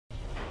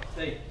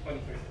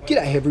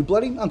G'day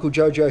everybody, Uncle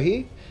Jojo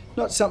here.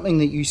 Not something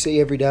that you see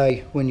every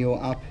day when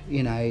you're up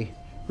in a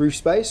roof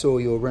space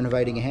or you're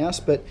renovating a house,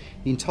 but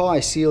the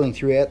entire ceiling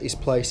throughout this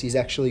place is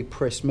actually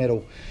pressed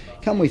metal.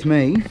 Come with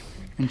me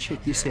and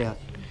check this out.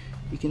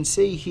 You can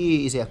see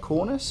here is our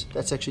cornice,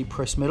 that's actually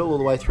pressed metal all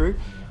the way through,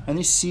 and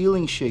this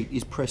ceiling sheet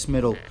is pressed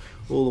metal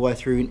all the way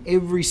through in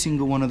every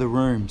single one of the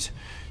rooms.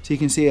 So you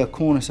can see our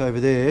cornice over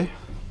there.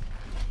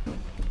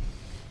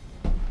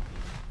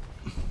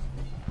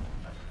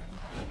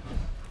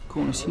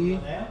 Cornice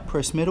here,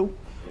 pressed metal,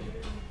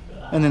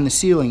 and then the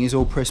ceiling is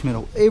all pressed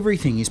metal.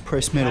 Everything is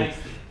pressed metal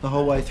the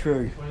whole way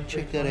through.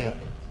 Check that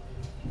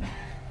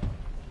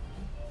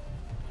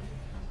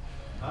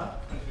out.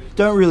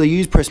 Don't really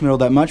use pressed metal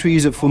that much, we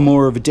use it for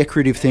more of a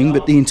decorative thing,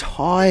 but the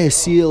entire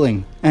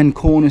ceiling and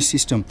cornice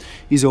system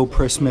is all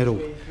pressed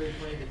metal.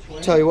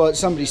 Tell you what,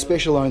 somebody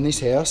special owned this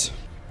house.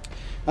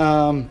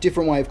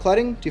 Different way of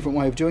cladding, different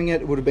way of doing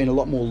it. It would have been a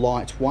lot more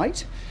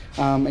lightweight.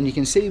 And you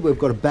can see we've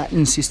got a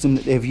batten system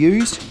that they've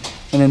used,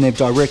 and then they've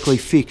directly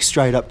fixed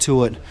straight up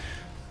to it.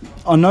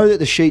 I know that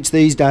the sheets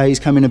these days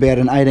come in about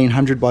an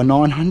 1800 by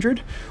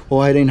 900 or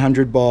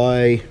 1800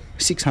 by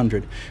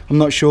 600. I'm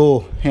not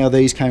sure how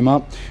these came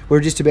up.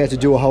 We're just about to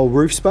do a whole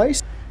roof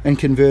space and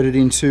convert it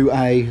into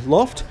a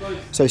loft.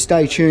 So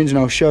stay tuned and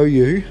I'll show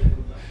you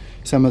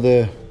some of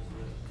the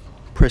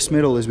pressed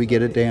metal as we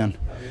get it down.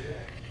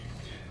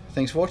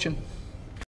 Thanks for watching.